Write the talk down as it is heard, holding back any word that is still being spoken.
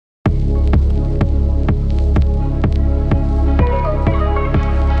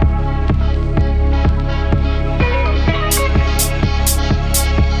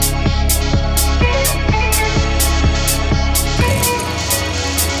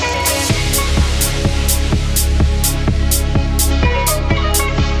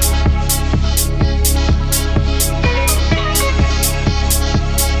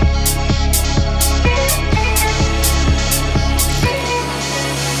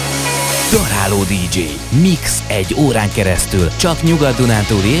Daráló DJ. Mix egy órán keresztül csak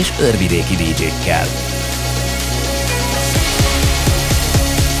nyugat-dunántúli és örvidéki DJ-kkel.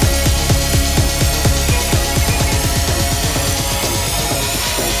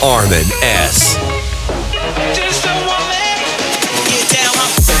 Armin S.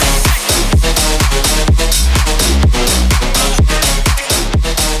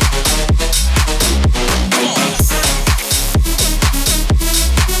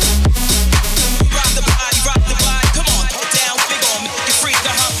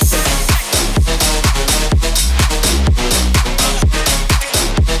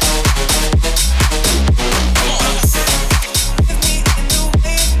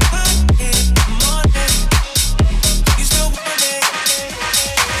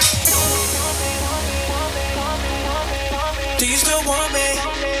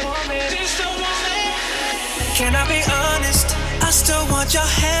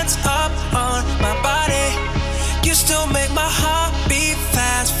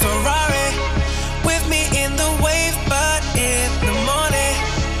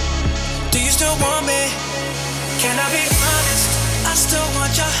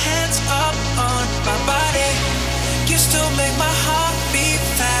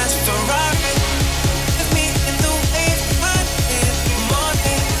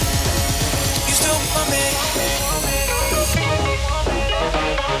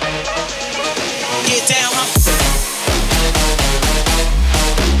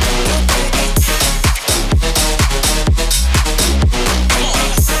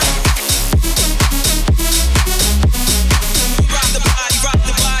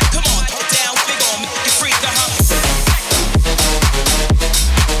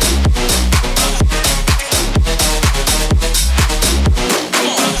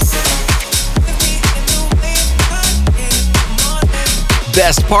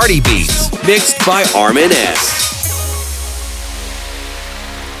 Best party beats, mixed by Armin S.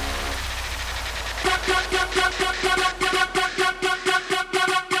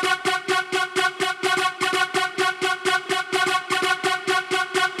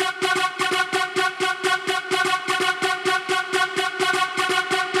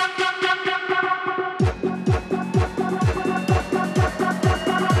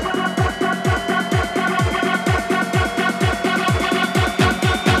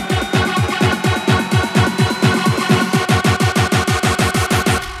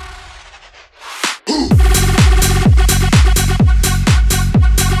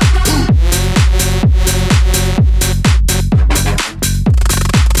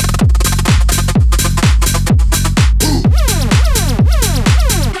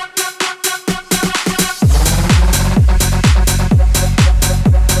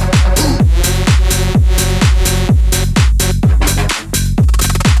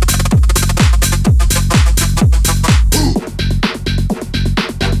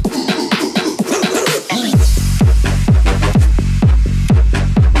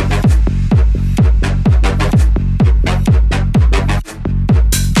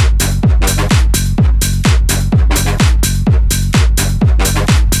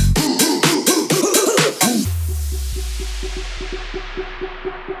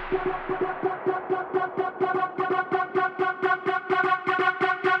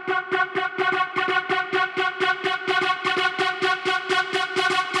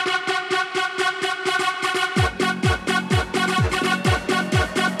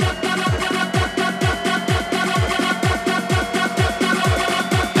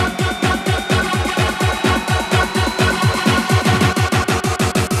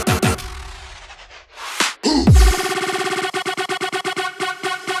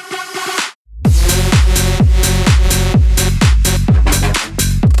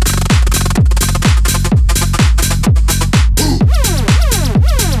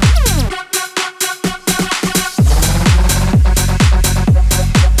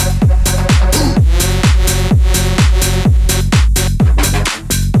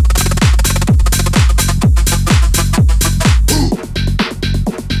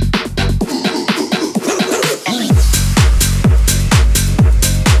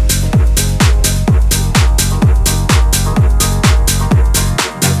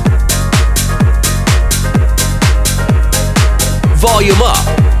 Volume up.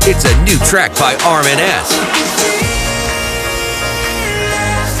 It's a new track by Armin S.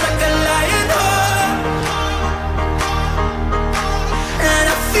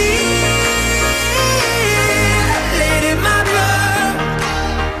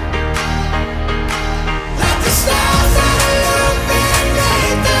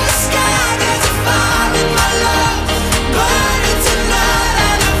 Falling my love, burning tonight,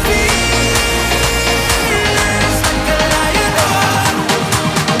 and I feel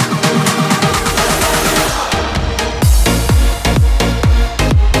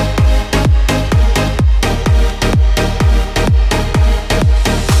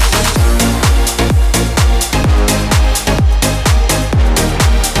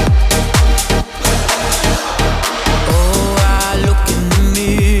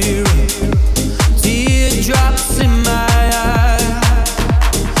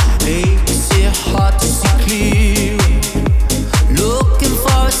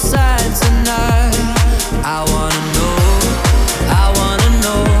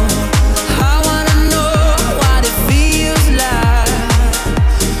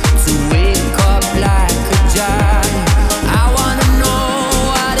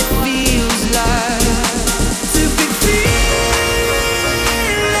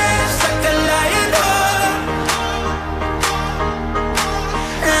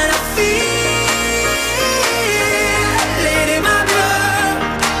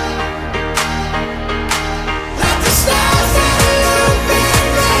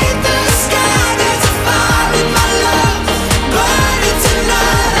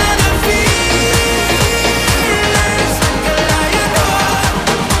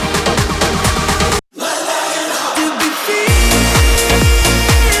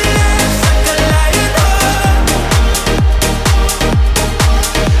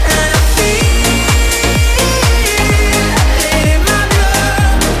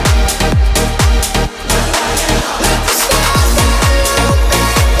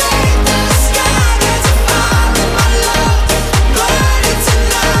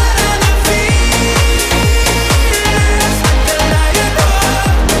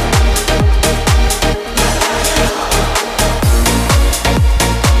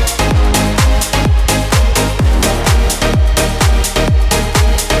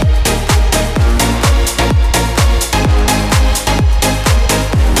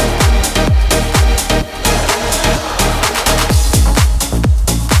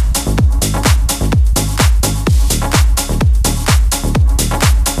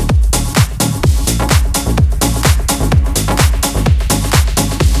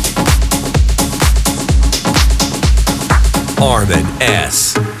Armin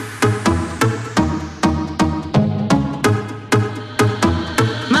S.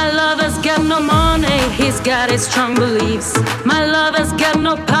 My lover's got no money, he's got his strong beliefs. My lover's got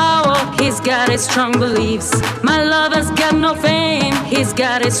no power, he's got his strong beliefs. My lover's got no fame, he's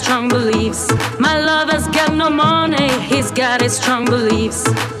got his strong beliefs. My lover's got no money, he's got his strong beliefs.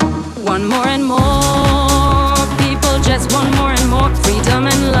 Want more and more, people just want more and more freedom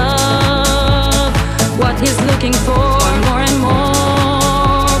and love. What he's looking for, want more and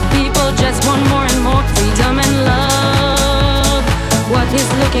more, people just want more and more freedom and love. What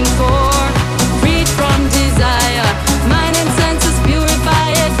he's looking for, freed from desire, mind and senses purify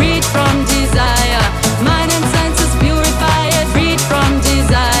it, freed from desire, mind and senses purify it, freed from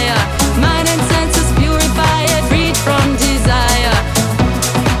desire, mind and senses purify it, freed from desire.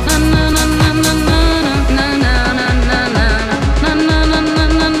 Na na na na na na na na na na na na na na na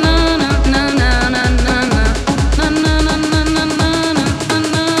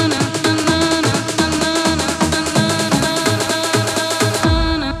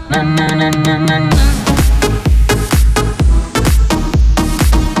na na na na.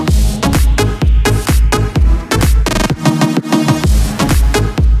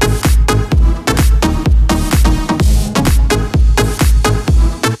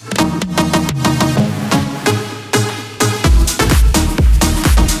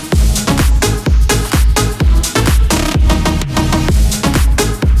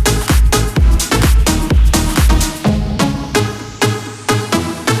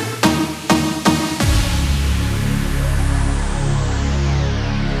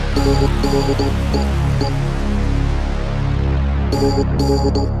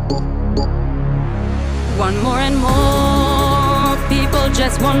 Want more and more, people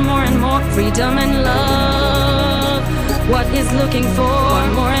just want more and more freedom and love. What he's looking for,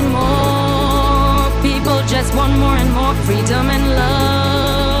 want more and more, people just want more and more freedom and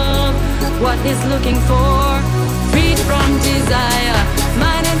love. What he's looking for, freed from desire,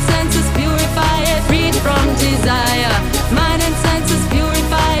 mind and senses purify it, freed from desire, mind and senses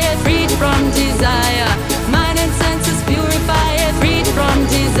purify it, freed from desire, mind and senses purify it, freed from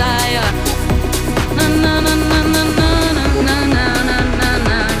desire. Na na na na na na na na na na na na na na na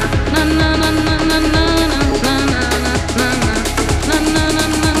na.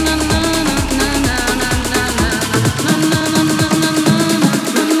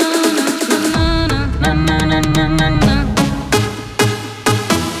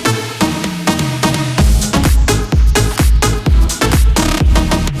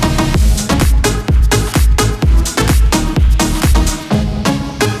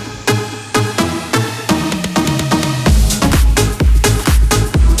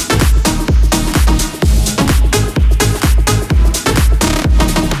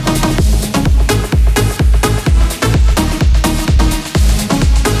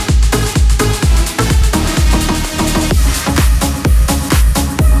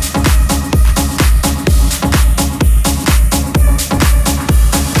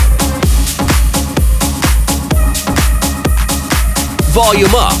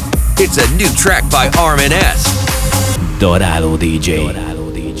 Volume up. It's a new track by Armin S. Daráló DJ.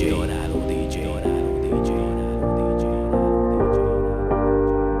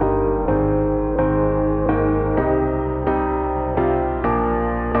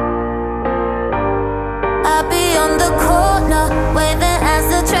 I'll be on the corner, waving as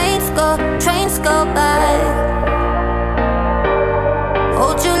the trains go by.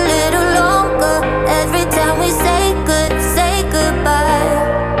 Hold you a little longer every time we say goodbye.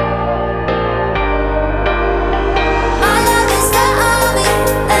 My love is the army,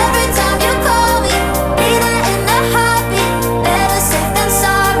 every time you call me. Be there in a heartbeat, better safe than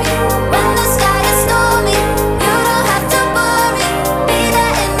sorry. When the sky is stormy, you don't have to worry. Be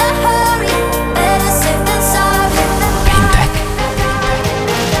there in a hurry, better safe than sorry. Péntek.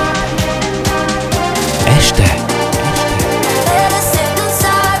 Este. Better safe than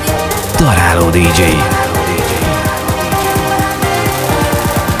sorry. Daráló DJ.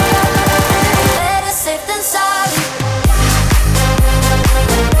 Better safe than sorry.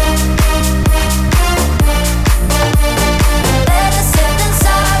 Better safe than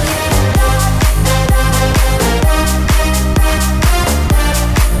sorry.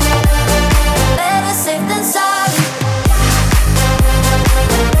 Better safe than sorry.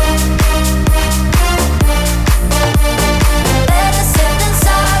 Better safe than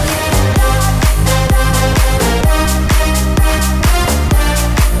sorry.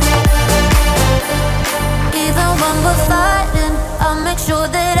 Even when we're fighting, I'll make sure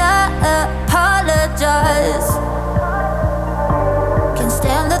that I apologize. Can't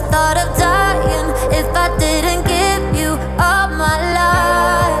stand the thought of dying if I didn't give you all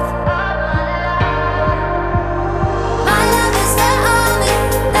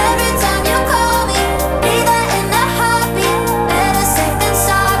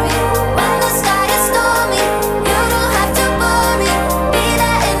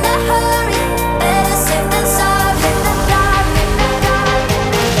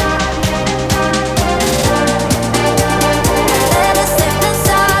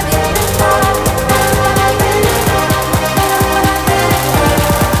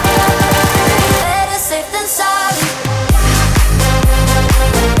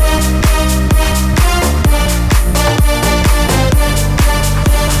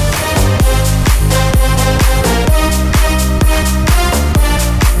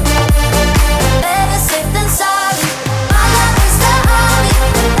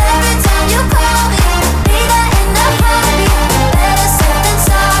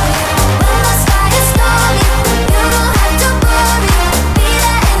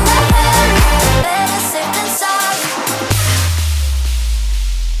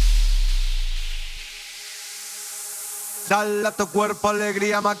Dale a tu cuerpo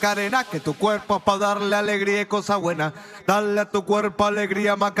alegría Macarena, que tu cuerpo es para darle alegría y cosas buenas. Dale a tu cuerpo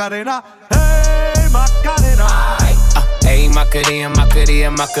alegría Macarena, hey Macarena. Ayy, Macarena,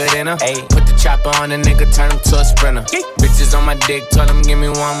 Macarena, Macarena. Ayy, put the chopper on a nigga, turn him to a sprinter. Bitches on my dick, tell him give me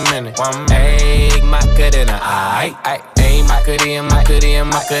 1 minute. Ayy, Macarena, aight, aight. Ayy, Macarena, Macarena,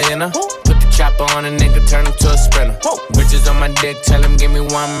 Macarena. Put the chopper on a nigga, turn him to a sprinter. Bitches on my dick, tell him give me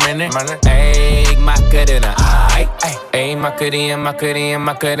 1 minute. Ayy, Macarena, aight, aight. Ayy, Macarena, Macarena,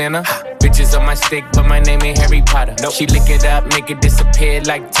 Macarena. Bitches on my stick, but my name ain't Harry Potter. Nope. She lick it up, make it disappear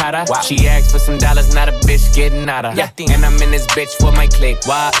like Tata. Wow. She asked for some dollars, not a bitch getting out of. Yeah. And I'm in this bitch for my click.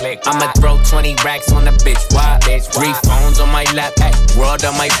 Why? I'ma throw 20 racks on the bitch. Why? 3 phones on my lap, world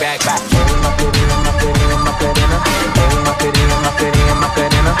on my back. Ayy, Macarena, Macarena, Macarena. Ayy, Macarena, Macarena,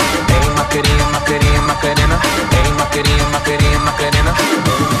 Macarena. Ayy, Macarena, Macarena, Macarena. Ayy, Macarena, Macarena, Macarena. Ayy, Macarena, Macarena,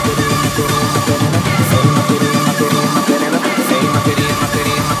 Macarena. Ayy, Macarena,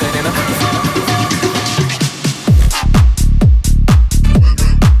 Macarena, Macarena.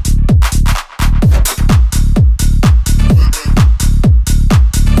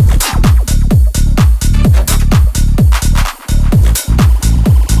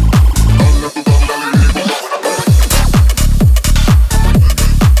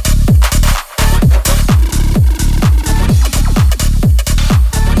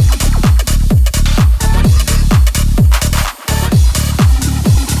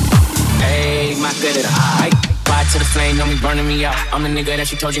 Burning me out. I'm the nigga that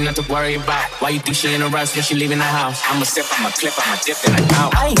she told you not to worry about. Why you think she in a rush when she leaving the house? I'ma sip, I'ma clip, I'ma dip, then I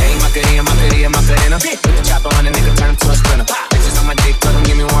out. Ayy, Macarena, Macarena, Macarena. Put the chopper on a nigga, turn him to a sprinter. Bitches on my dick, tell them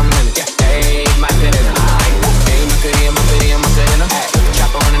give me 1 minute. Ayy, Macarena. Ayy, Macarena, Macarena, Macarena. Put the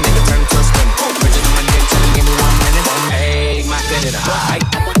chopper on a nigga, turn him to a sprinter. Bitches on my dick, tell them give me 1 minute. Ayy, Macarena.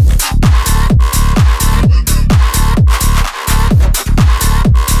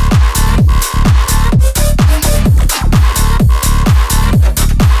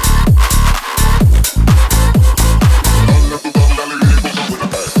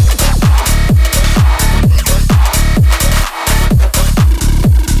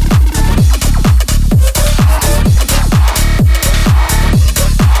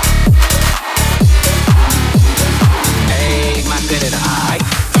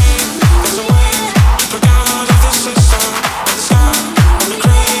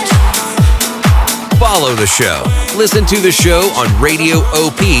 Follow the show. Listen to the show on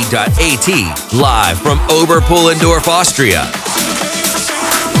RadioOP.at, live from Oberpullendorf, Austria.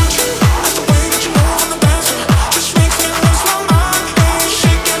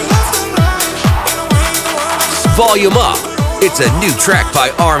 Volume up. It's a new track by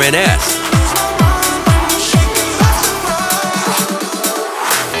Armin S.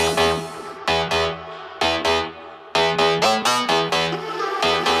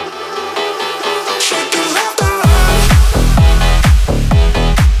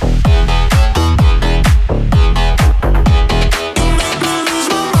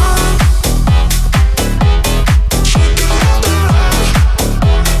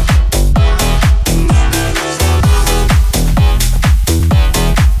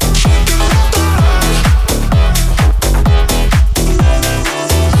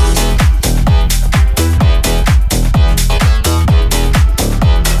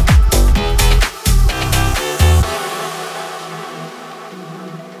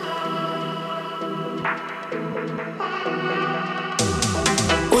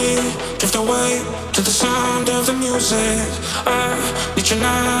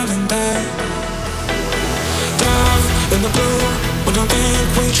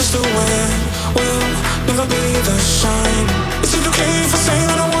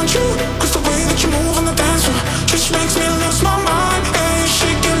 Lose my mind.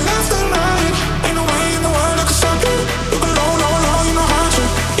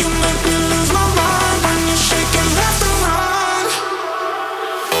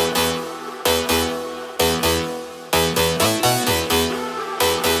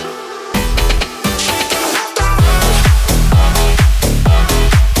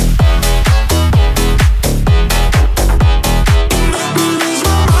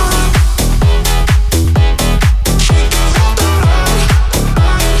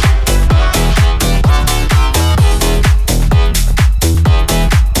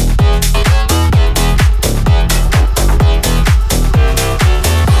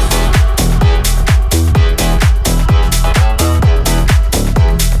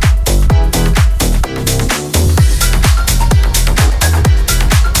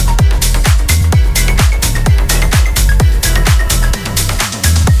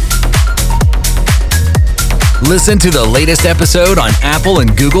 Listen to the latest episode on Apple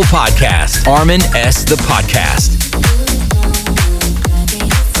and Google Podcasts. Armin S. The Podcast.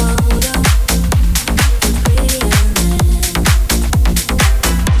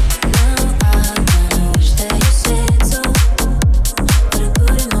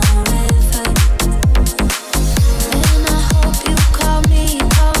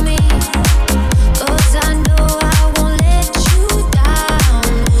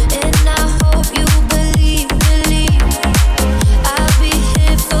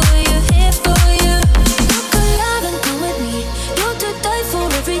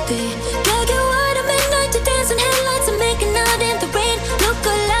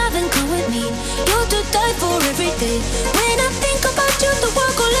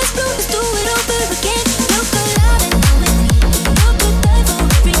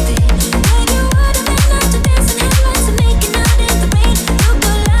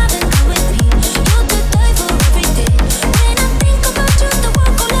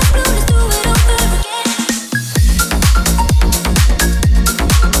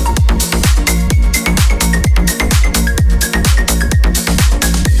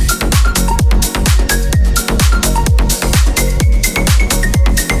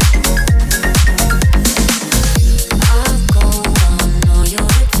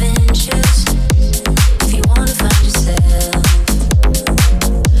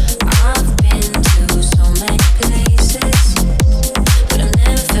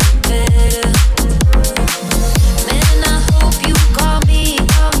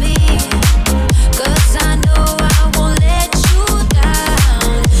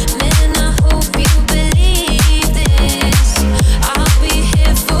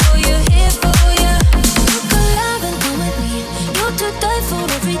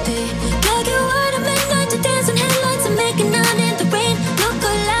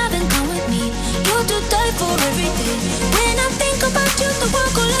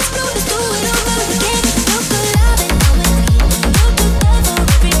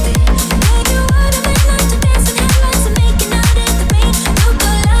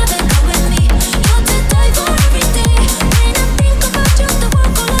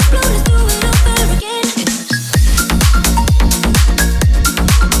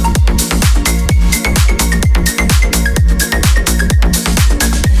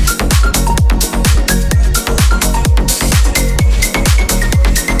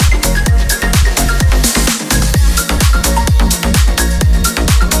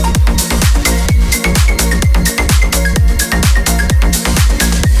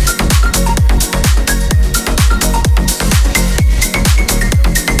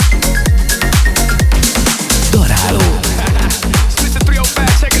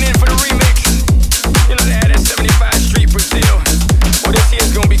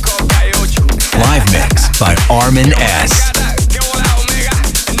 By Armin S.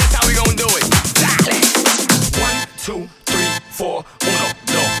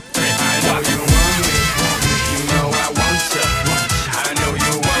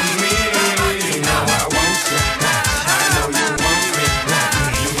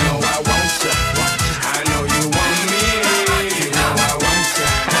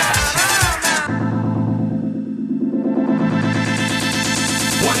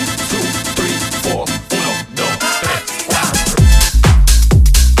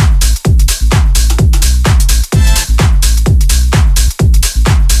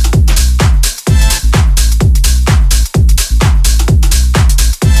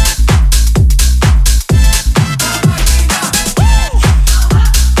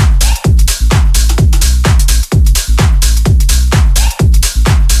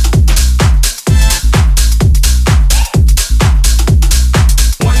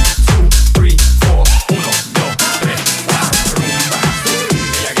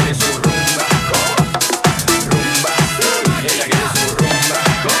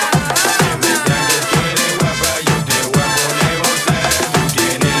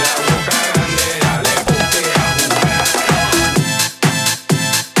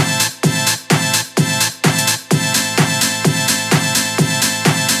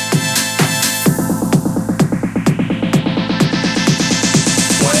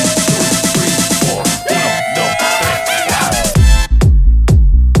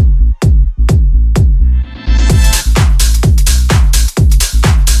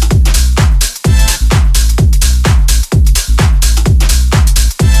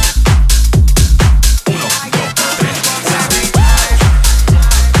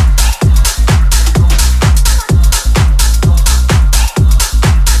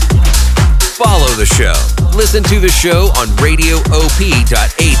 Listen to the show on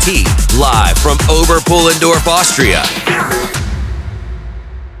RadioOP.at, live from Oberpullendorf, Austria.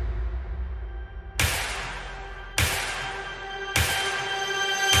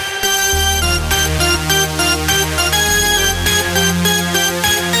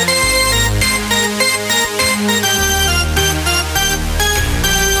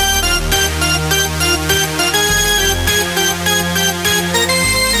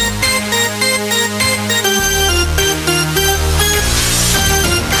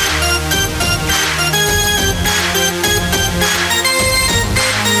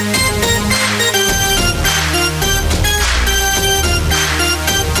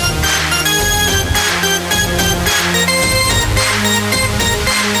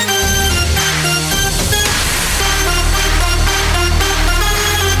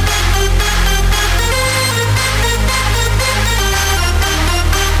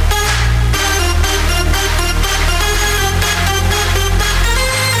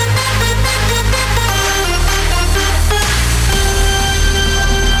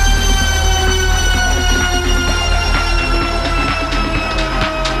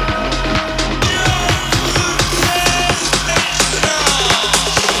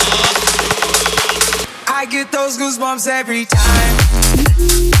 Goosebumps every time.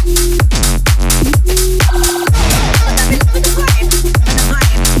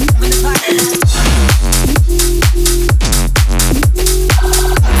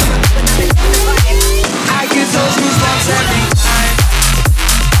 I get those goosebumps every time.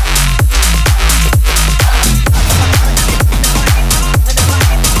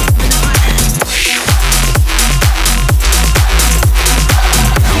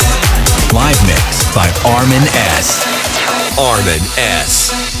 Live mix by Armin S. Armin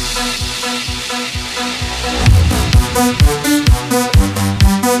S.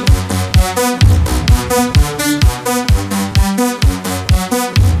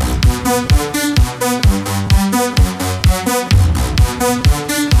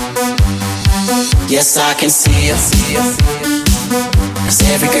 Yes, I can see her. 'Cause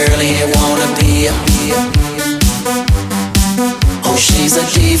every girl here wanna be her. Oh, she's a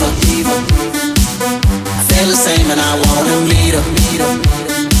diva. I feel the same and I wanna meet her.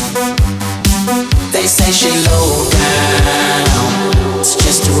 They say she low down. It's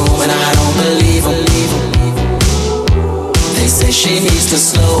just a room and I don't believe them. They say she needs to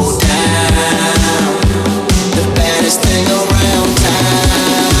slow down. The baddest thing around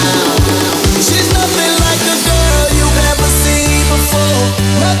town. She's nothing like a girl you've ever seen before.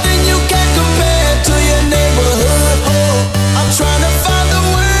 Nothing you can compare to your neighborhood. I'm trying to find the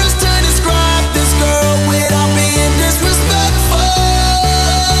words to describe this girl without being disrespectful.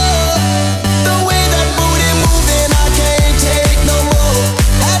 The way that booty moving, I can't take no more.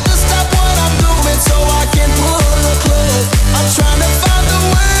 Had to stop what I'm doing so I can pull her close. I'm trying to find the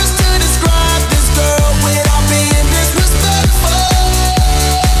words to describe this girl without being disrespectful.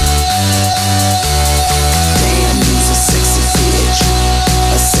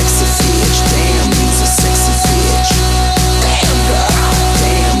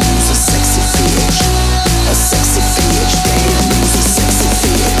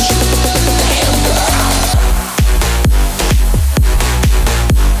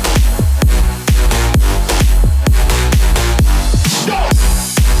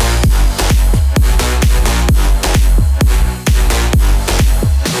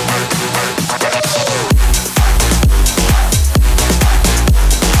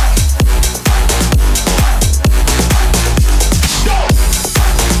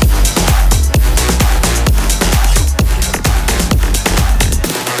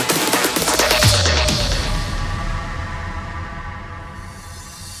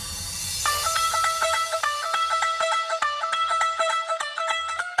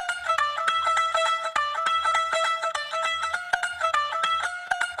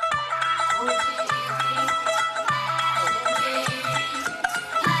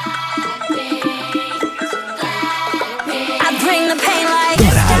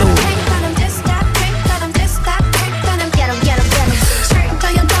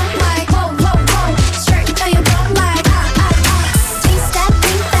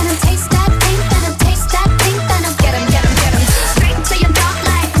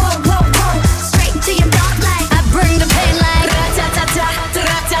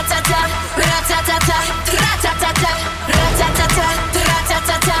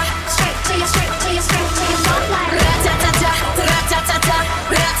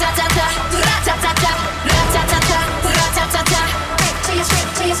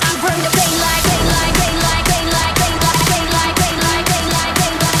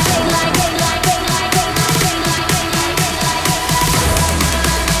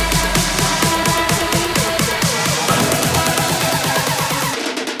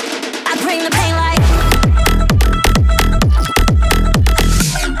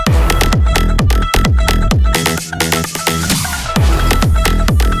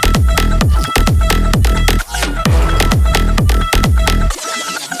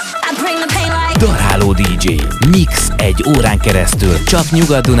 DJ. Mix egy órán keresztül, csak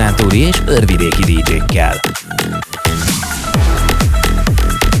nyugat-dunántúli és örvidéki DJ-kkel.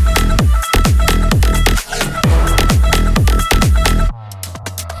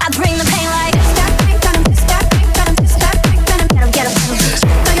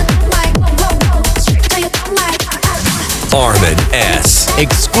 Armin S.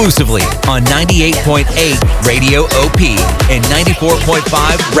 Exclusively on 98.8 Radio OP and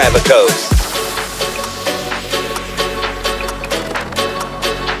 94.5 Ravicos.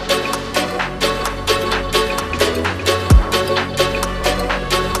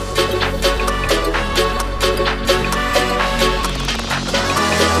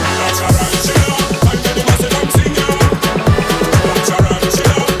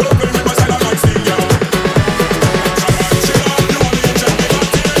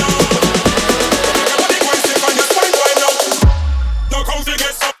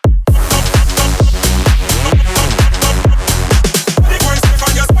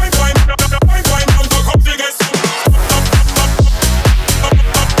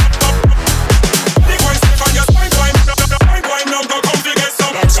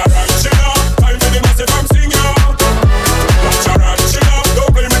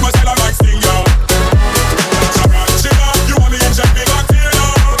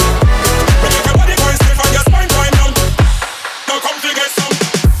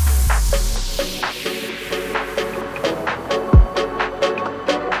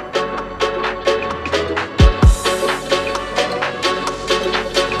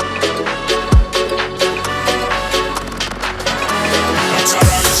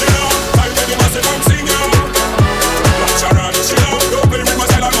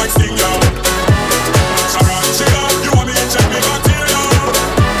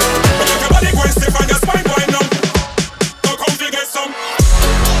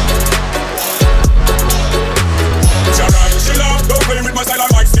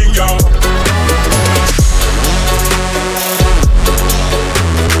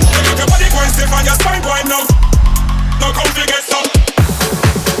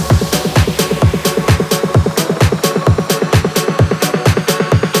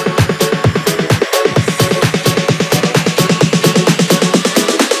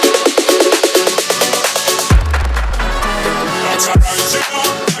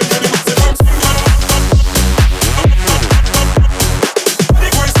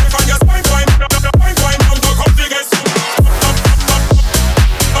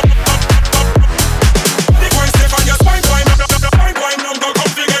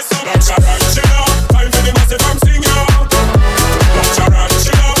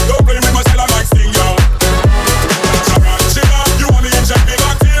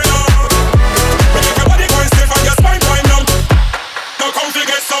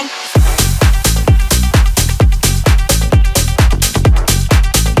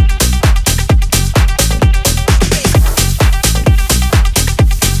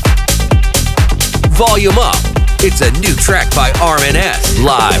 Volume up. It's a new track by Armin S.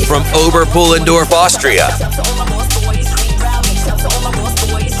 Live from Oberpullendorf, Austria.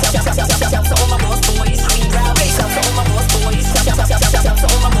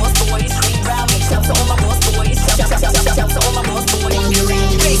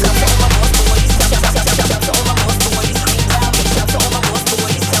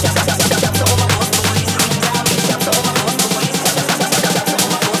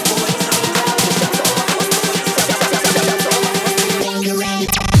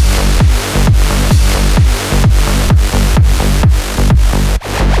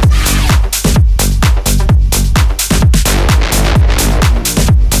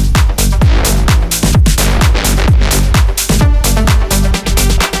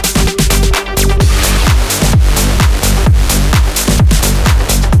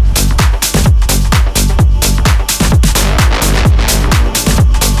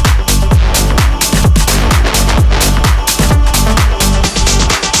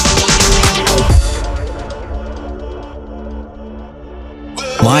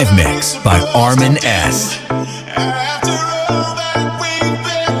 Live mix by Armin S.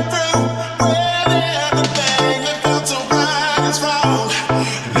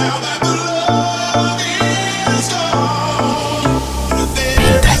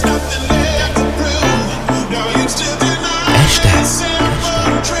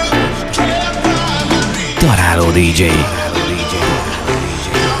 Daráló DJ.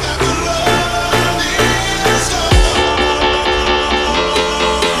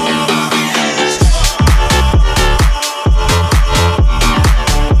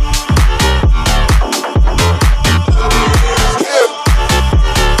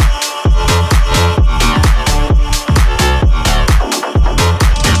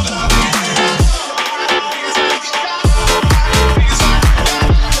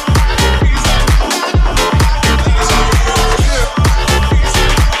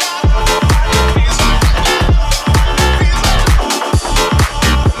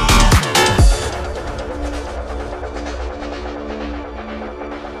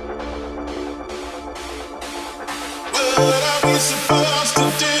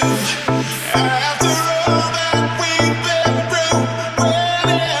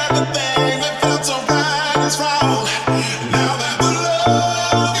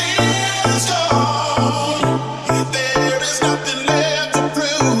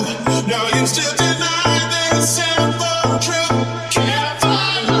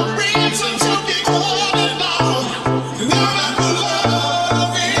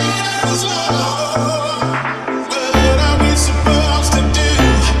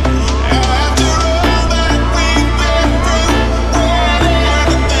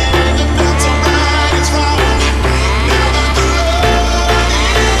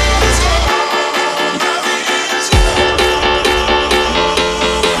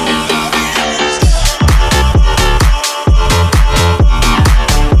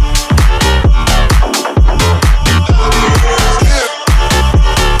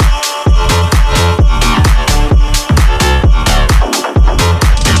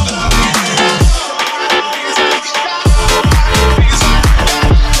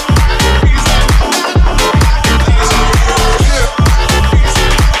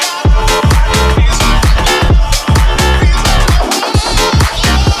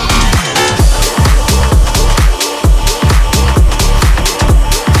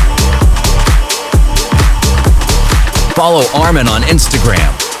 Follow Armin on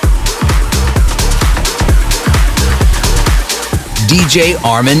Instagram. DJ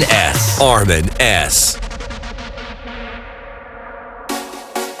Armin S. Armin S.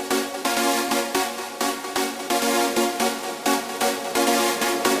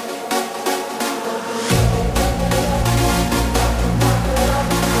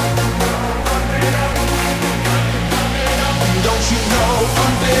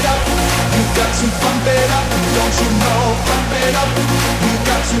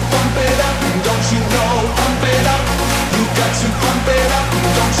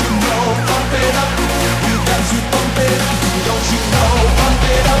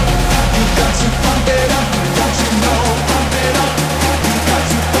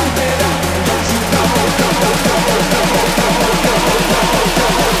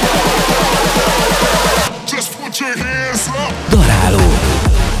 Daráló.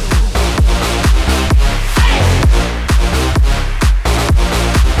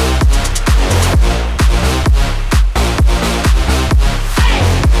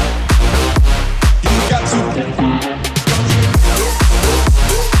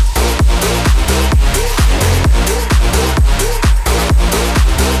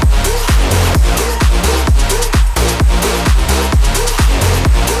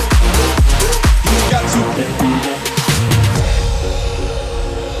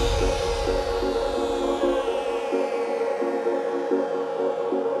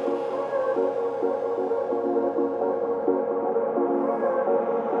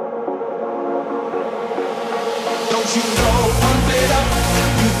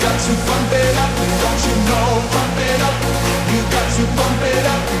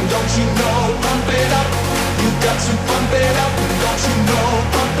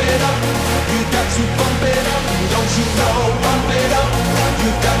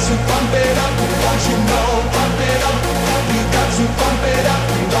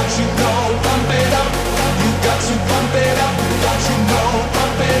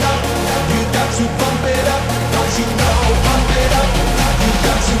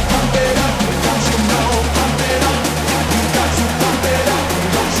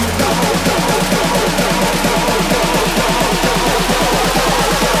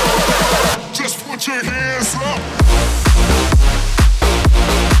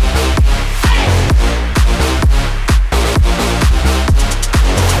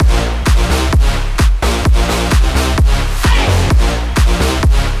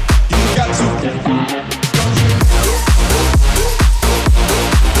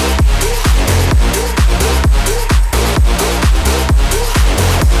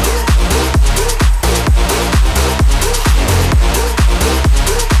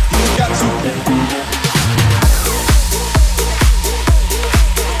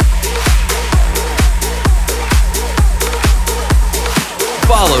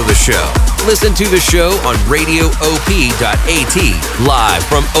 Listen to the show on RadioOP.at, live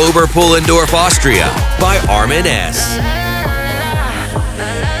from Oberpullendorf, Austria, by Armin S.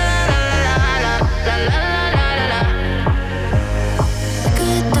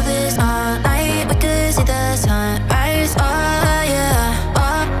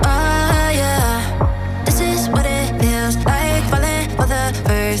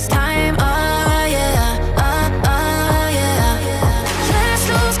 Let's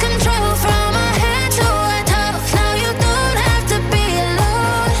lose control from our head to our toes. Now you don't have to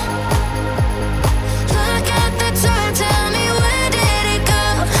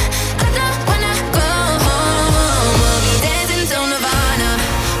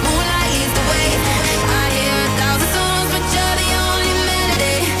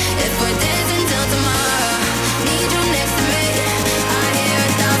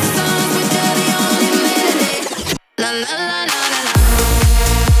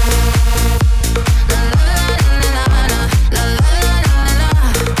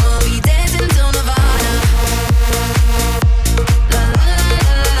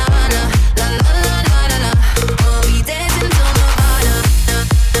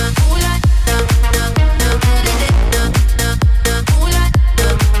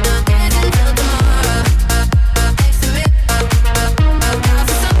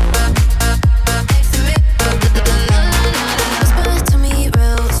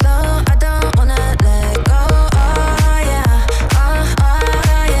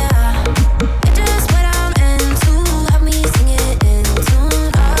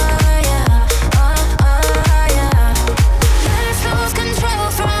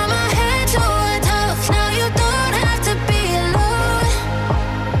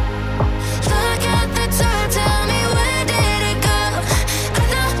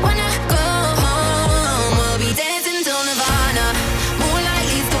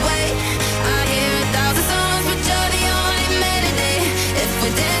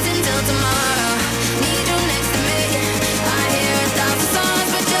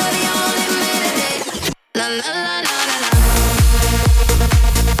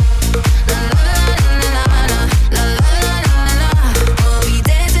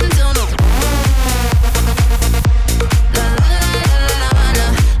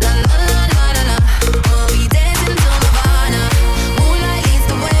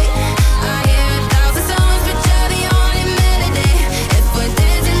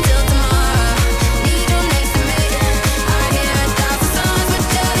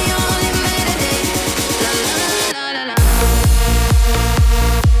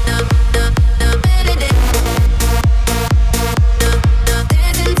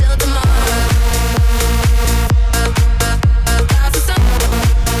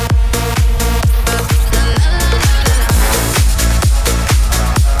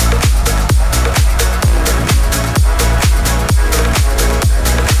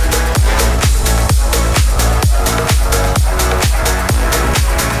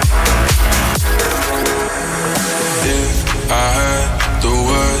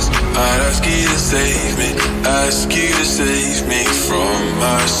ask you to save me from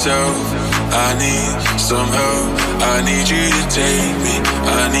myself. I need some help. I need you to take me.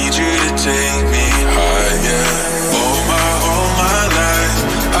 I need you to take me higher. All my life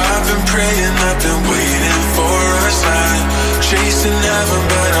I've been praying, I've been waiting for a sign. Chasing heaven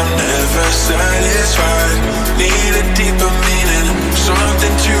but I'm never satisfied. Need a deeper meaning,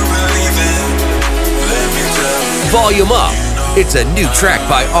 something to believe in. Let me tell you. Volume up. It's a new track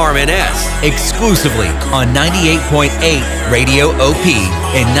by Armin S. Exclusively on 98.8 Radio OP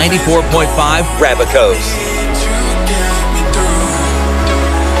and 94.5 Rabicos.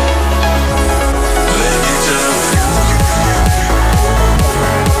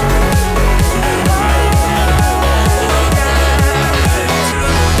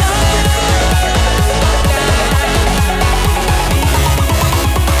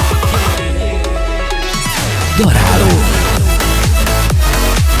 Daráló.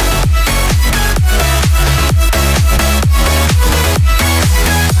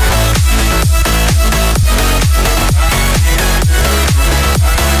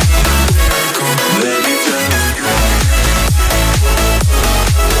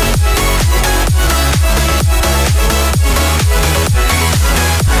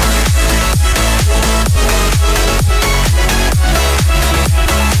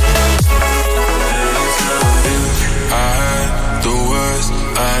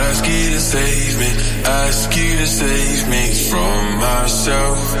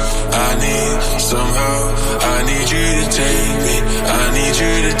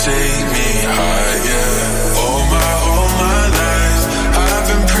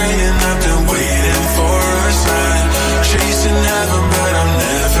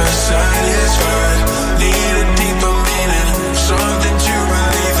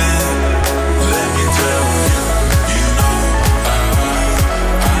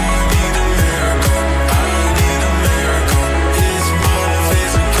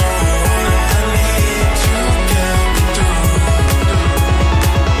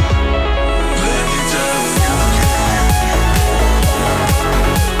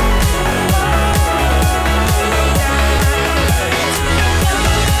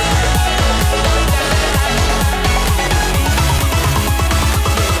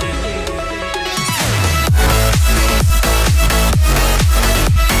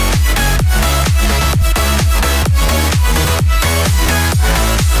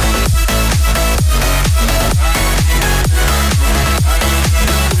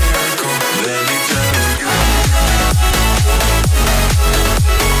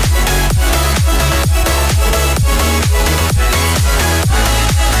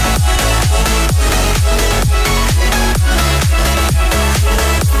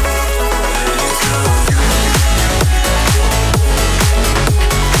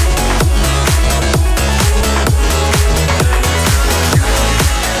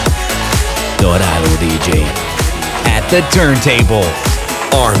 Dorado DJ. At the turntable,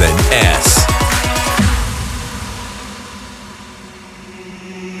 Armin S.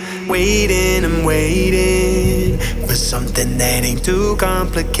 Waiting, I'm waiting for something that ain't too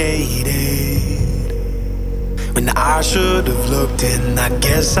complicated. When I should have looked in, I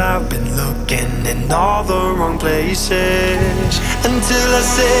guess I've been looking in all the wrong places. Until I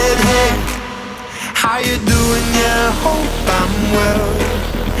said, hey, how you doing? Yeah, hope I'm well.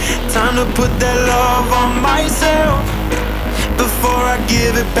 Time to put that love on myself before I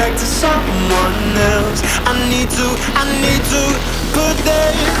give it back to someone else. I need to put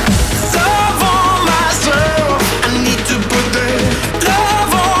that love on myself. I need to put that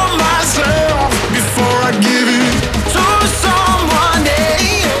love on myself before I give it to someone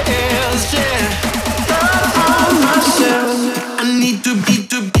else. Yeah, love on myself. I need to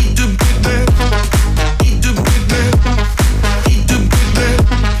put that.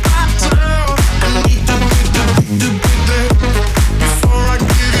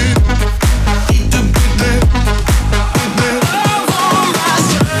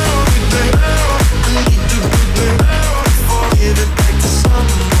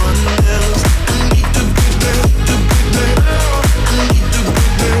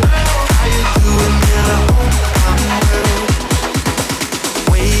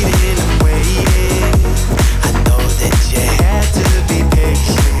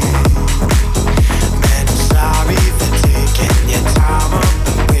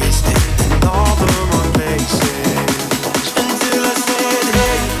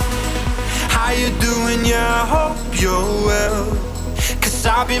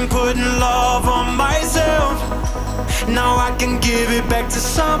 Now I can give it back to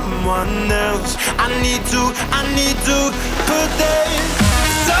someone else. I need to put that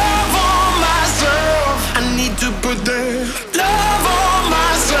love on myself. I need to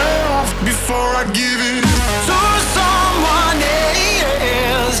I give it to someone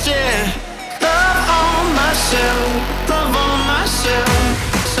else, yeah. Love on myself, love on myself,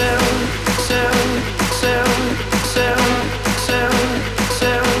 self, self, self, self, self,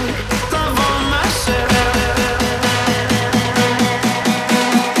 self, love on myself.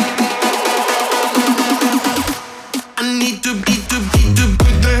 I need to be to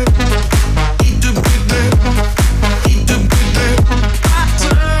put that, need to put that, need to put that.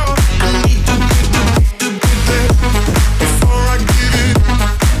 I need to put that before I give it.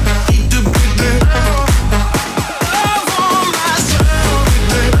 Need to put that love on myself.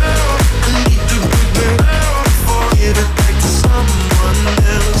 I need to put that before I give it back to someone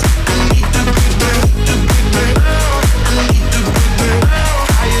else. I need to put that, I need to put that.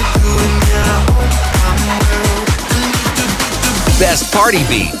 How you doing? Yeah, I hope I'm well. Best party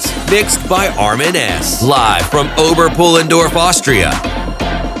beats, mixed by Armin S. Live from Oberpullendorf, Austria.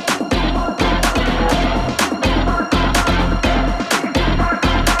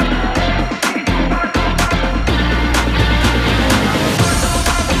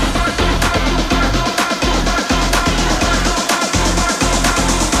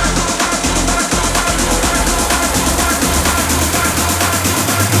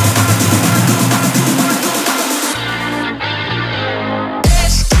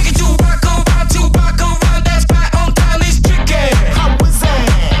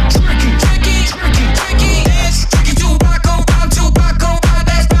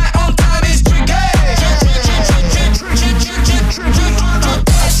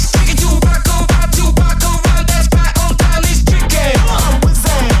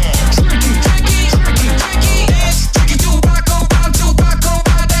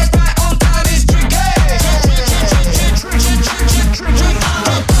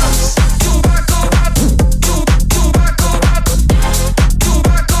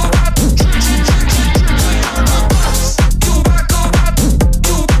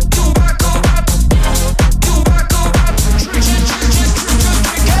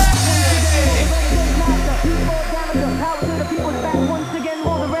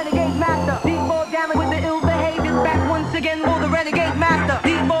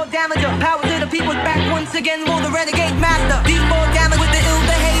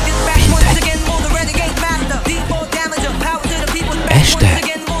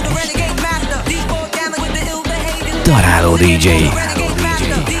 Daráló DJ.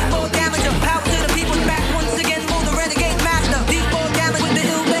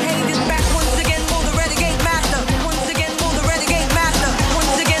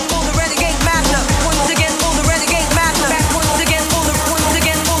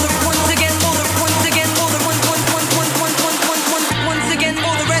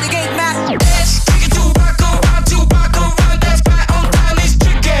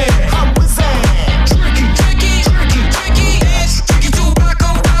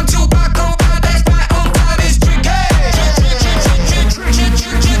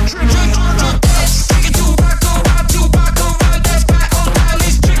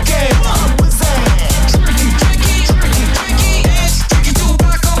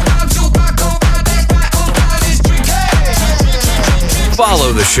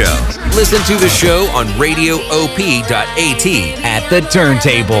 Follow the show. Listen to the show on RadioOP.at. At the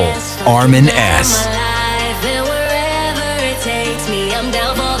turntable, Armin S.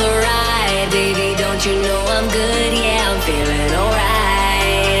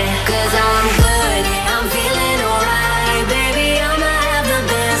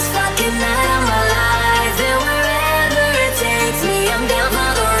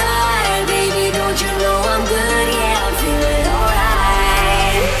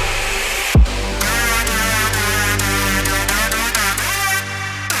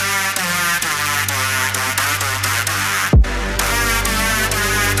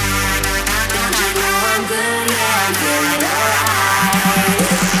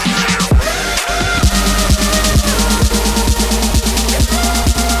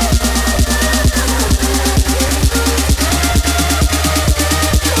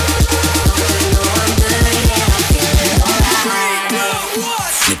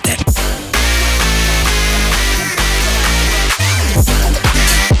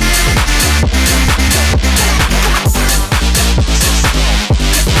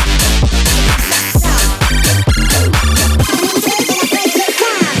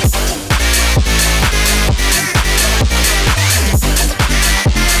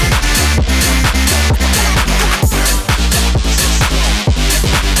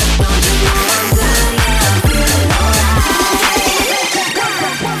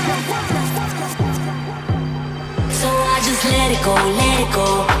 Let it go, let it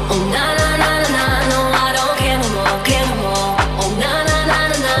go. Oh na na na na na.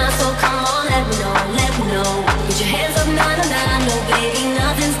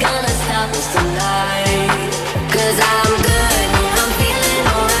 nothing's gonna stop us tonight. 'Cause I'm good, I'm feeling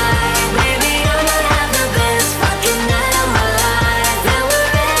alright. Baby, I'ma have the best fucking night of my life. And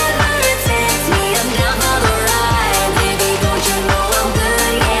wherever it takes me, I'm down for the ride. Baby, don't you know I'm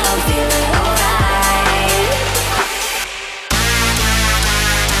good? Yeah, I'm feeling alright.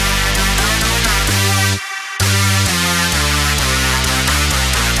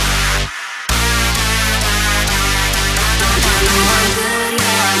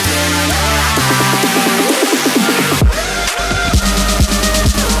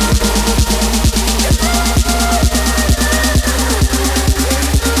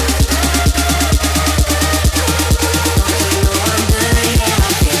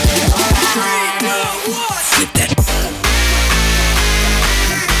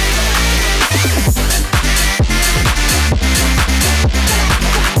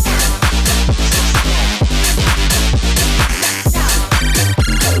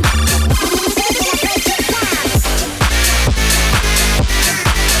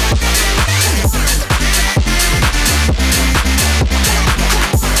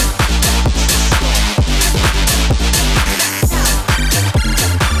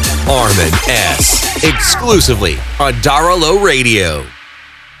 Armin S. Exclusively on Daralo Radio.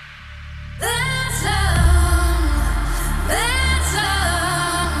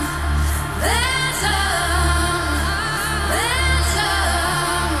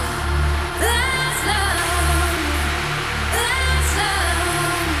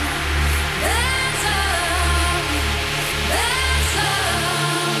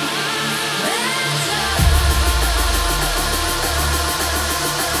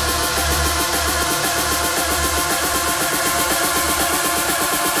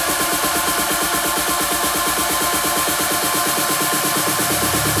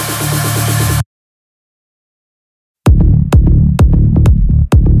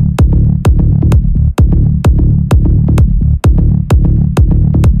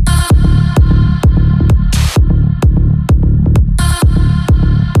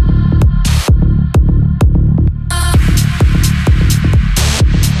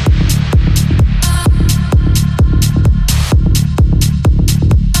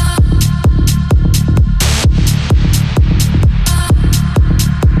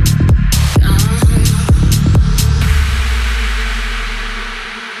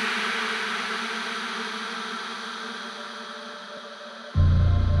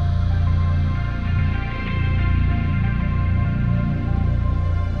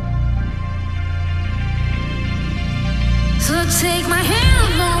 So take my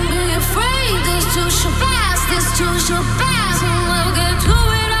hand, don't be afraid. This too shall pass, this too shall pass. And we'll get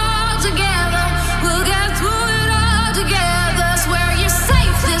through it all together. We'll get through it all together. Swear you're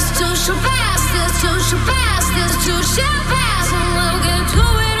safe. This too shall pass, this too shall pass, this too shall pass. And we'll get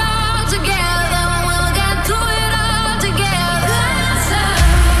through it all together. We'll get through it all together. That's up,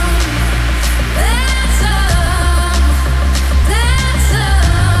 that's up, that's up,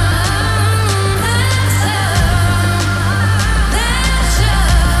 that's up.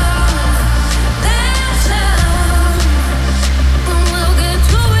 That's up. And we'll get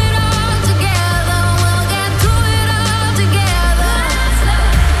through it all together. We'll get through it all together. That's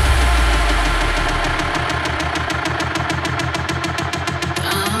up.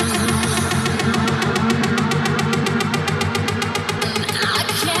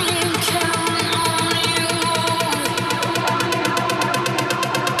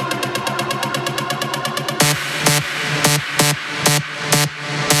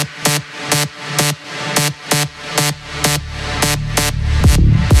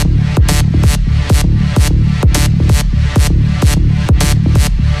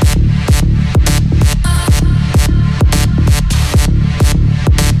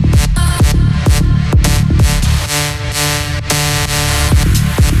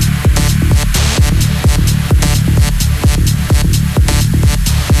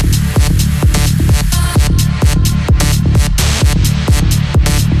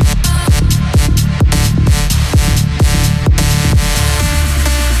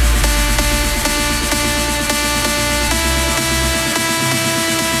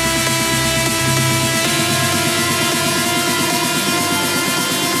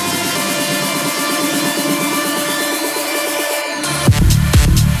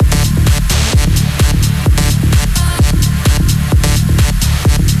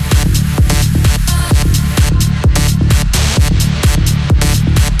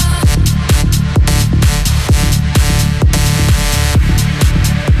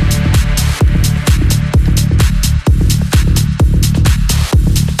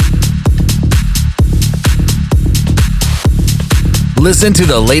 Listen to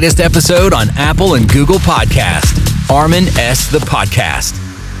the latest episode on Apple and Google Podcast. Armin S. The Podcast.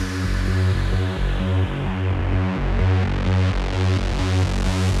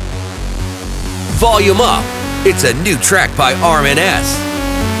 Volume up. It's a new track by Armin S.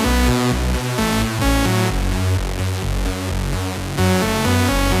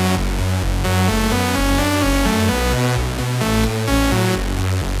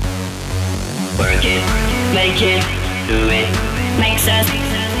 Work it, make it, do it, makes us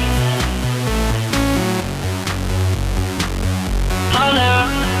harder,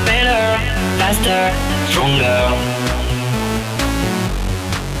 better, faster, stronger.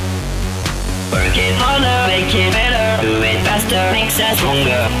 Work it harder, make it better, do it faster, makes us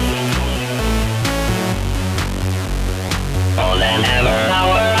stronger. More than ever,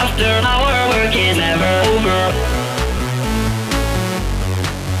 hour after hour, work is never over.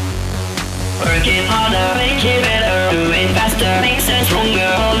 Work it harder, make it better, do it faster, makes us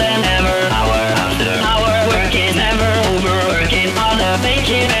stronger. More than ever, hour after hour, work is never over. Work it harder, make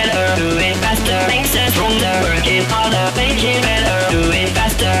it better, do it faster, makes us stronger. Work it harder, make it better, do it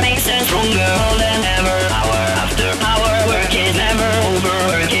faster, makes us stronger. More than ever, hour after hour, work is never over.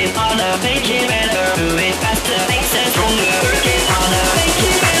 Work it harder, make it better, do it faster, makes us stronger. Work it harder, make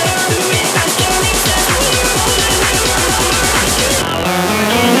it better, do it faster, makes us stronger. More than ever, hour after hour,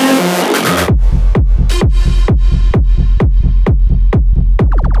 work is never.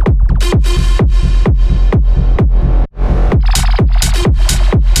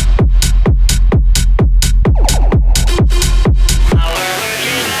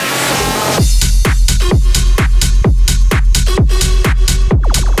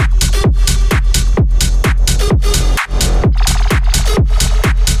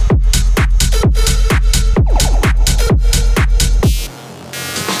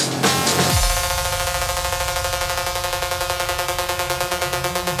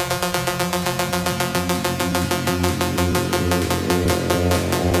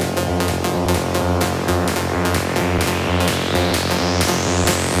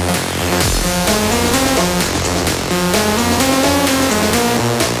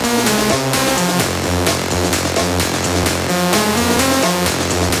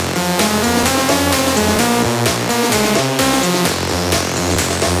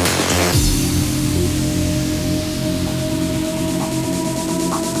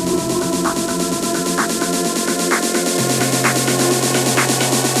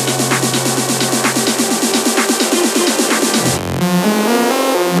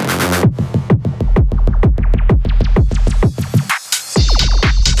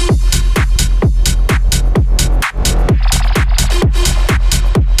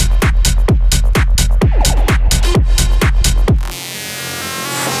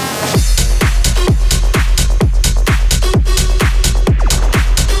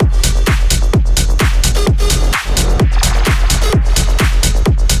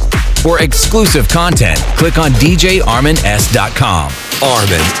 For exclusive content, click on djarmins.com.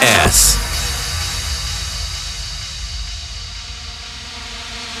 Armin S.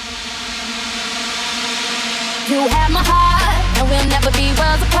 You have my heart, and we'll never be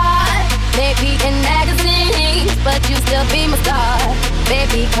worlds apart. Maybe in magazines, but you still be my star.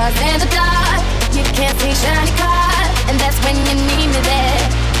 Baby, 'cause in the dark, you can't see shiny cars, and that's when you need me there.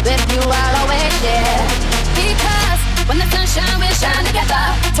 With you, I'll always share. Because when the sun shines, we'll shine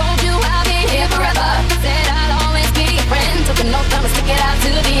together. Told you I'll be here forever. Said I'll always be your friend. Took an oath, I'ma stick it out to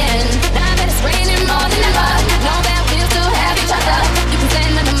the end. Now that it's raining more than ever, know that we'll still have each other. You can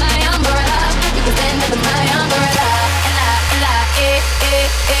stand under my umbrella. You can stand under my umbrella. Under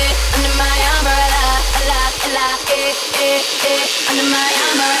my umbrella. Under my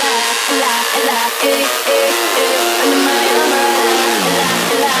umbrella. Under my umbrella.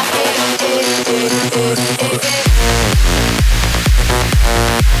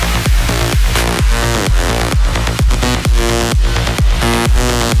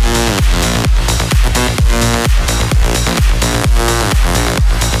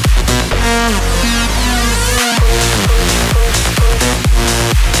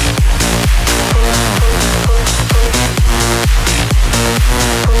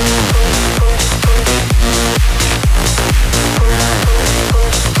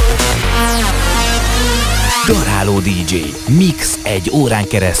 Daráló DJ. Mix egy órán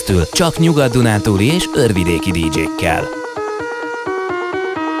keresztül csak nyugat-dunántúli és örvidéki DJ-kkel.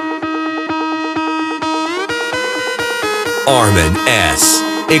 Armin S.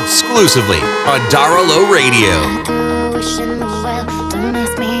 Exclusively on Daralo Radio. Wishing the well, don't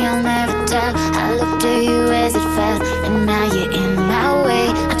ask me, I'll never tell. I looked at you as it fell, and now you're in my way.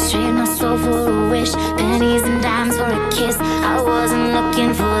 I trade my soul for a wish, pennies and dimes for a kiss. I wasn't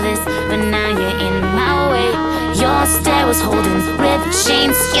but now you're in my way. Your stare was holding, ripped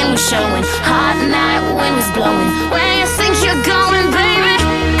jeans, skin was showing. Hot night, wind was blowing. Where you think you're going, baby?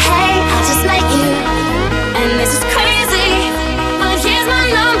 Hey, I just met you, and this is crazy, but here's my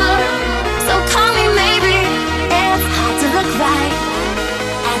number, so call me maybe. It's hard to look right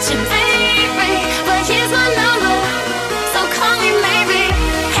at you, baby, but here's my number, so call me maybe.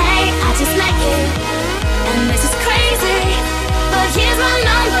 Hey, I just met you, and this is crazy, but here's my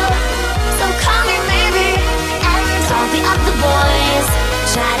number, so call me maybe. And all the other boys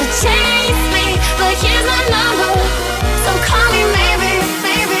try to chase me, but here's my number, so call me maybe,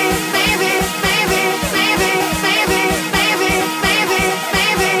 baby, baby, baby, baby, baby, baby, baby,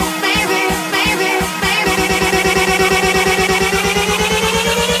 baby, baby, baby, baby.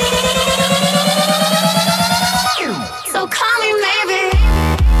 So call me maybe.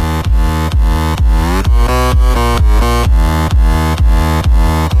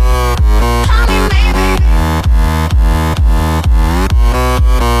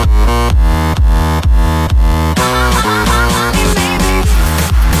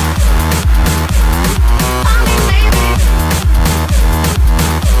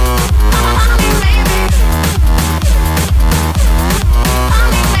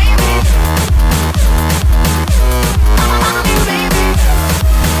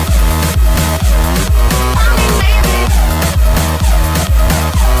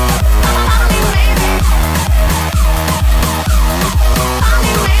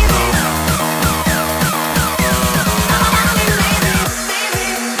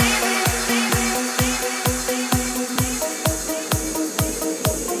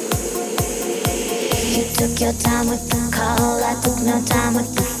 Your time with the call, I took no time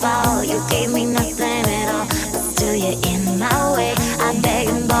with the fall. You gave me nothing at all, but still you're in my way. I beg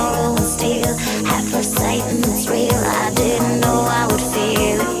and borrow and steal, at first sight and it's real. I didn't know I would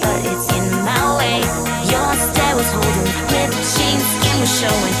feel it, but it's in my way. Your stare was holding, ripped jeans, skin was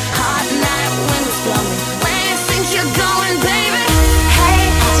showing. Hot night, wind was blowing. Where you think you're going, baby? Hey,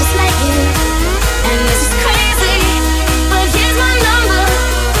 I just met you, and this is crazy, but here's my number,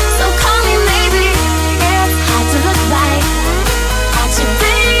 so call me maybe. To look right at you,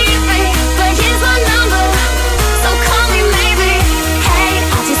 baby, but here's my number, so call me maybe. Hey,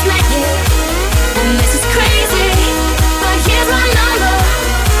 I just met you, and this is crazy, but here's my number,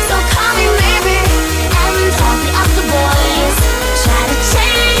 so call me maybe. And all the other boys try to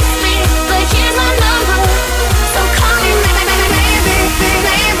chase me, but here's my number, so call me maybe, baby, baby,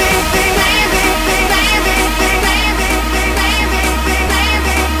 baby, baby, baby, baby,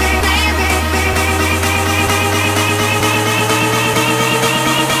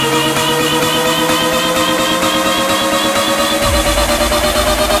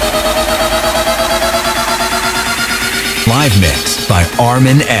 Live mix by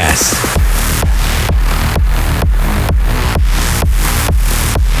Armin S.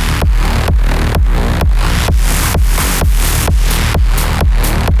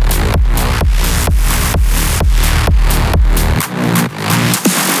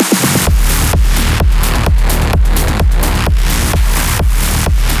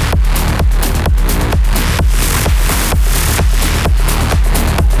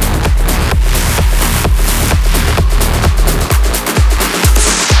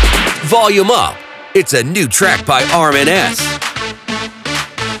 Volume up. It's a new track by Armin S.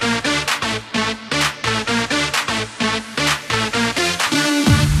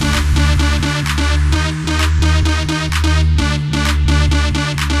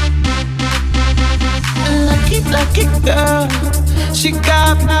 Lucky girl, she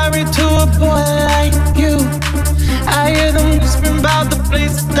got married to a boy like you. I hear them whispering about the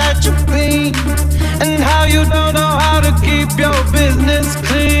places that you've been and how you don't know how to keep your business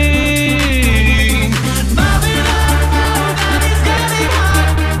clean.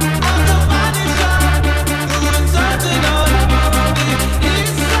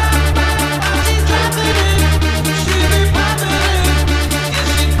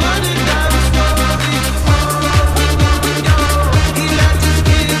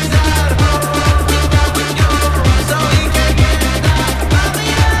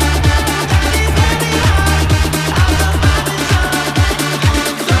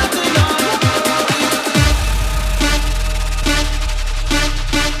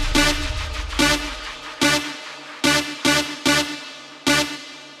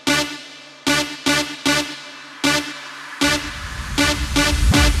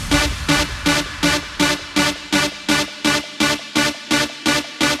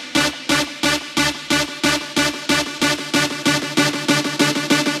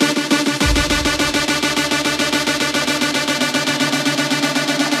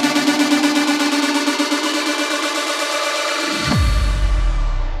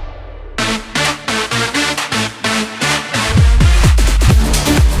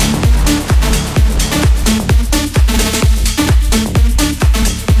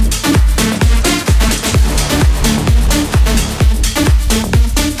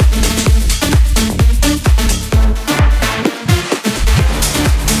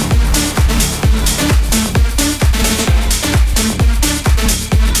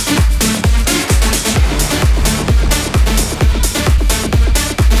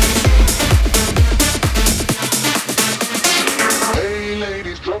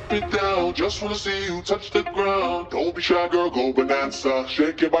 be shy, girl, go bonanza.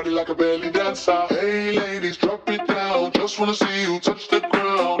 Shake your body like a belly dancer. Hey, ladies, drop it down. Just wanna see you touch the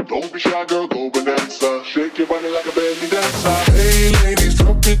ground. Don't be shy, girl, go bonanza. Shake your body like a belly dancer. Hey, ladies,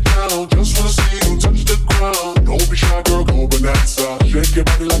 drop it down. Just wanna see you touch the ground. Don't be shy, girl, go bonanza. Shake your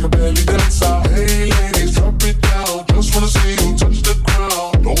body like a belly dancer. Hey, ladies, drop it down. Just wanna see you touch the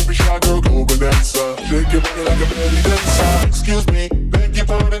ground. Don't be shy, girl, go bonanza. Shake your body like a belly dancer. Excuse me, beg your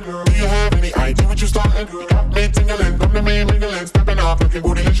pardon, girl. Do you have any idea what you started, girl? Got me tingling, come to me mingling, stepping up, looking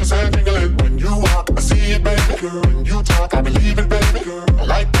bootylicious and tingling. When you walk, I see it, baby girl. When you talk, I believe it, baby girl. I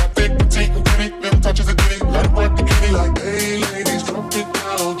like that thick, petite, and pretty, little touches of ditty. Let it work the kitty like, hey ladies, drop it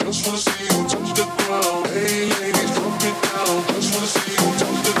down. Just wanna see you touch the ground. Hey ladies, drop it down. Just wanna see you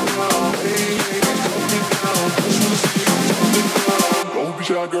touch the ground. Hey ladies, drop it down. Just wanna see you touch the ground. Don't be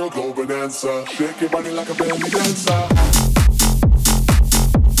shy, girl, go bonanza. Shake your body like a belly dancer.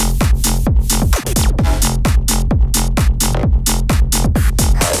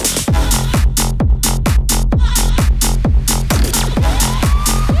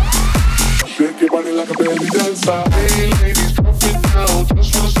 Like a belly dancer. Hey ladies, drop it down.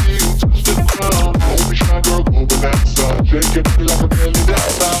 Just wanna see you touch the ground. Don't be shy, girl, go bonanza. Shake your body like a belly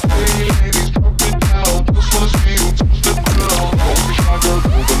dancer. Hey ladies, drop it down. Just wanna see you touch the ground. Don't be shy, girl, go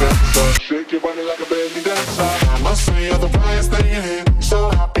bonanza. Shake your body like a belly dancer. I must say you're the brightest thing in here. You're so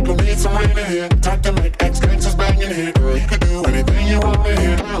hot, people need some rain in here. Time to make ex-gangsters bang in here. Girl, you could do anything you want in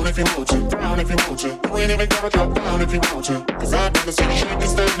here. Down if you want to, down if you want to. You ain't even gotta drop down if you want to. Cause I'd rather see you shake and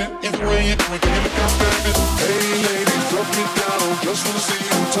standing. Either way you do it, can you look outstanding? Hey ladies, drop it down. Just wanna see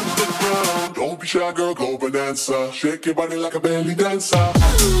you touch the ground. Don't be shy, girl, go bonanza. Shake your body like a belly dancer.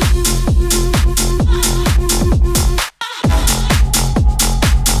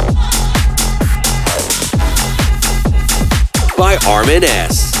 By Armin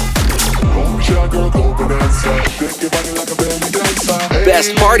S. Don't be shy, girl, go bonanza. Shake your body like a belly dancer. Hey,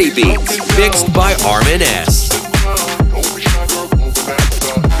 Best party beats mixed by Armin S.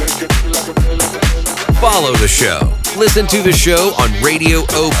 Follow the show. Listen to the show on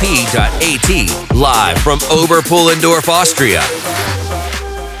RadioOP.at, live from Oberpullendorf, Austria.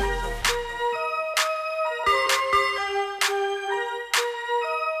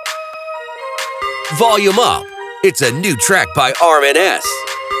 Volume up. It's a new track by Armin S.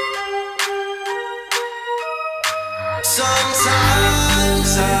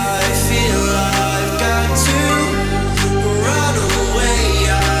 Sometimes I feel I've got to run away.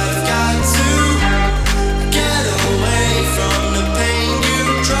 I've got to get away from the pain you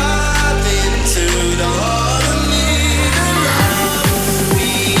drive into the heart of me. The love we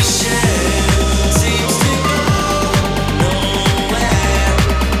share seems to go nowhere,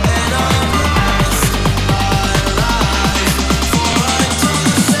 and I've lost my life. For I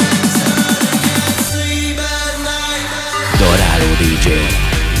toss and turn and can't sleep at night. Dorado DJ.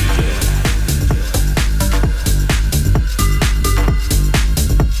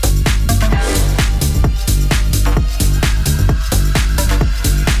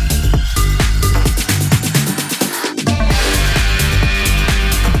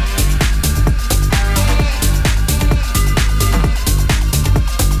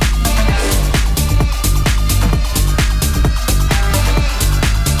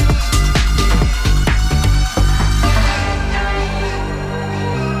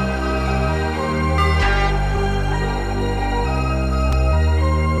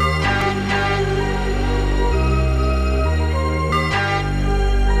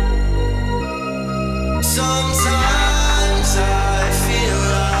 Sometimes I feel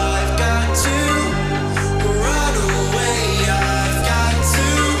I've got to run away. I've got to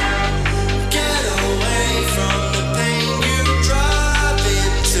get away from the pain you drive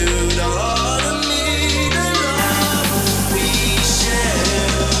into the heart of me. The love we share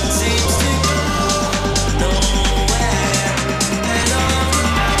seems to go nowhere, and I've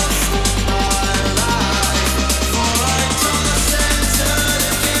lost my life. For I toss and turn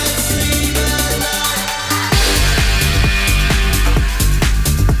and can't sleep at night.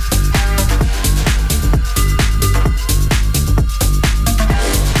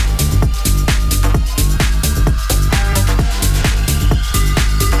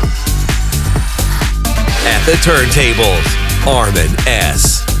 At the turntables, Armin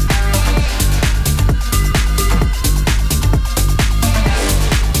S.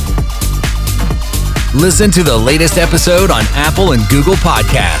 Listen to the latest episode on Apple and Google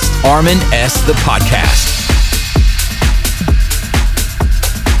Podcast. Armin S. The Podcast.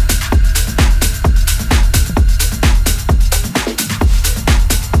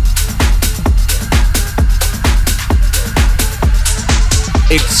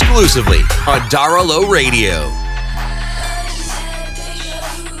 Exclusively on Daralo Radio.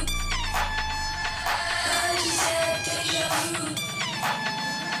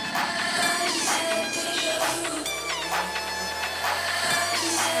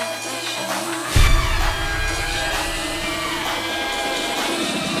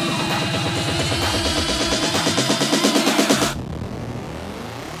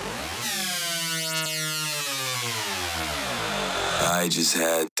 just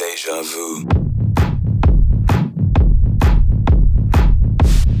had deja vu.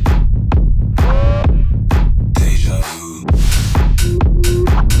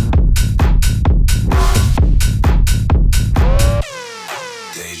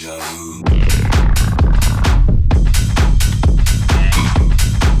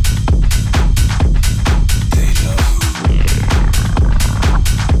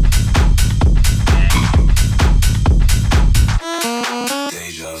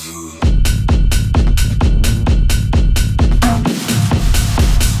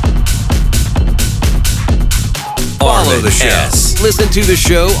 Follow the show. Listen to the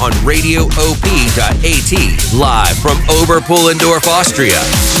show on RadioOP.at, live from Oberpullendorf, Austria.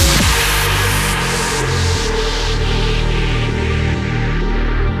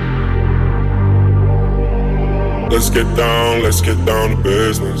 Let's get down to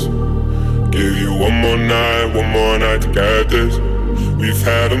business. Give you one more night to get this. We've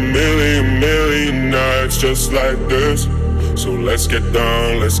had a million nights just like this. So let's get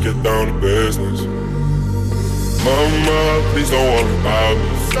down to business. Mama, please don't worry about me.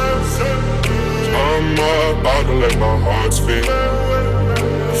 I'm about to let my heart speak.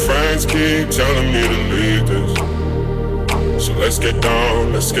 Friends keep telling me to leave this. So let's get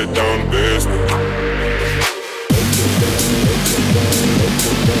down to business.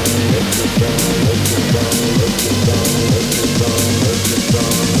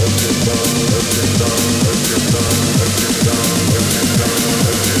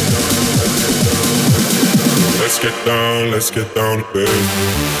 Let's get down to business.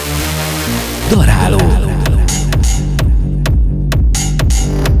 Daráló.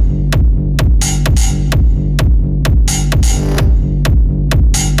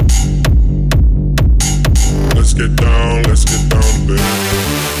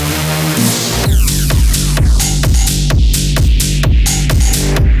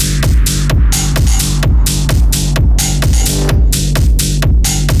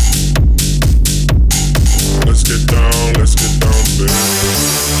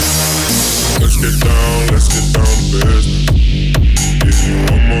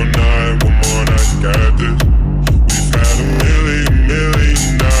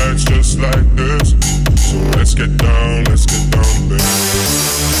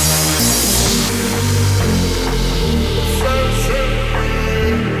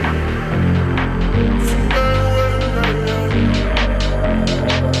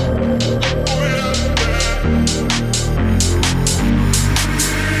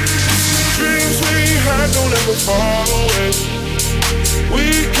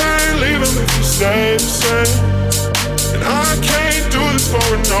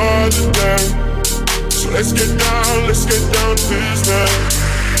 Let's get down to business.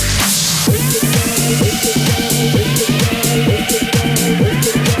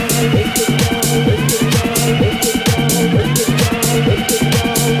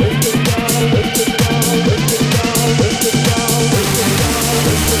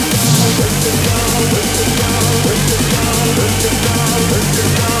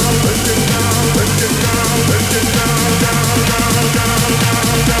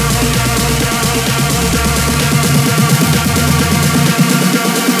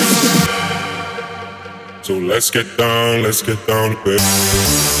 Let's get down to business.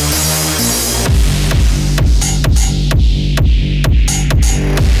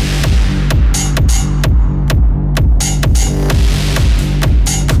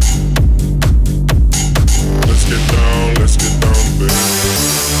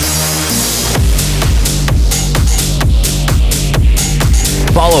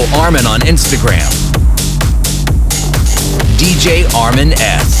 Follow Armin on Instagram. DJ Armin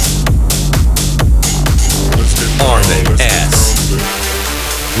S. Armin S.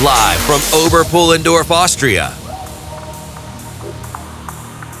 Live from Oberpullendorf, Austria.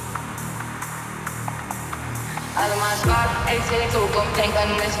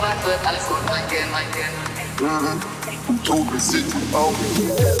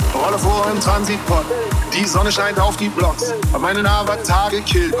 Rolle vor im Transitpot, die Sonne scheint auf die Blocks. Hab meine Avatar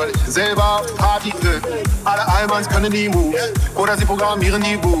gekillt, weil ich selber auf Party will. Alle Allmanns können die Moves, oder sie programmieren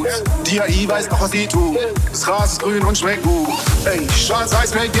die Boots. Die AI weiß noch, was sie tut. Das Gras ist grün und schmeckt gut. Ey,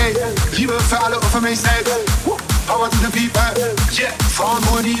 schwarz-weiß, Reggae, Liebe für alle und für mich selbst. Power to the people, yeah, Frauen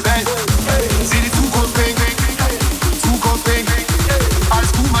holen die Welt. Seh die Zukunft pink, Zukunft pink.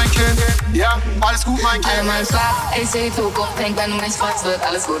 Alles gut, mein Kind, ja, alles gut, mein Kind. Einmal schwach, ich seh Zukunft pink, wenn du mich fragst, wird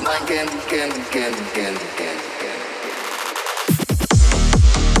alles gut, mein Kind, Kind.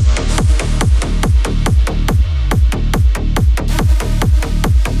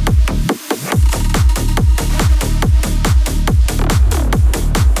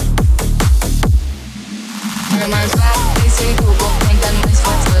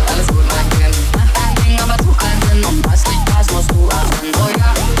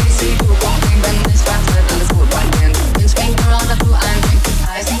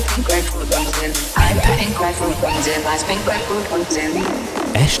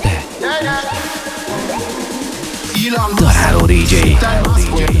 Este Elon Daráló DJ.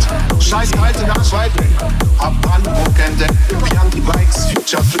 Scheiß kalt in der Schweiz. Hab Brandenburg entdeckt. Bianchi Bikes,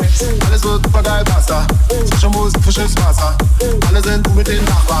 Future Flex. Alles wird supergeil Wasser. Frische Musik, frisches Wasser. Alle sind mit den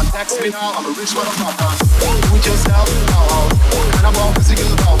Nachbarn. Tax me now, I'm a rich motherfucker. Do it yourself, Bauhaus. Keiner braucht bissige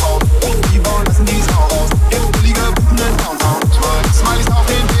Bauhaus. Die bauen lassen die Sau raus. Hier billige Buchen in Downtown. Smileys auf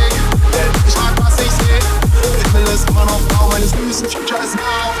den Weg. Ich mag, was ich seh. Himmel ist immer noch blau. Meine süßen Future ist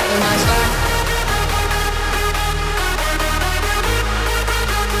now.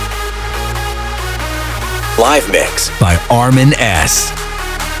 Live mix by Armin S.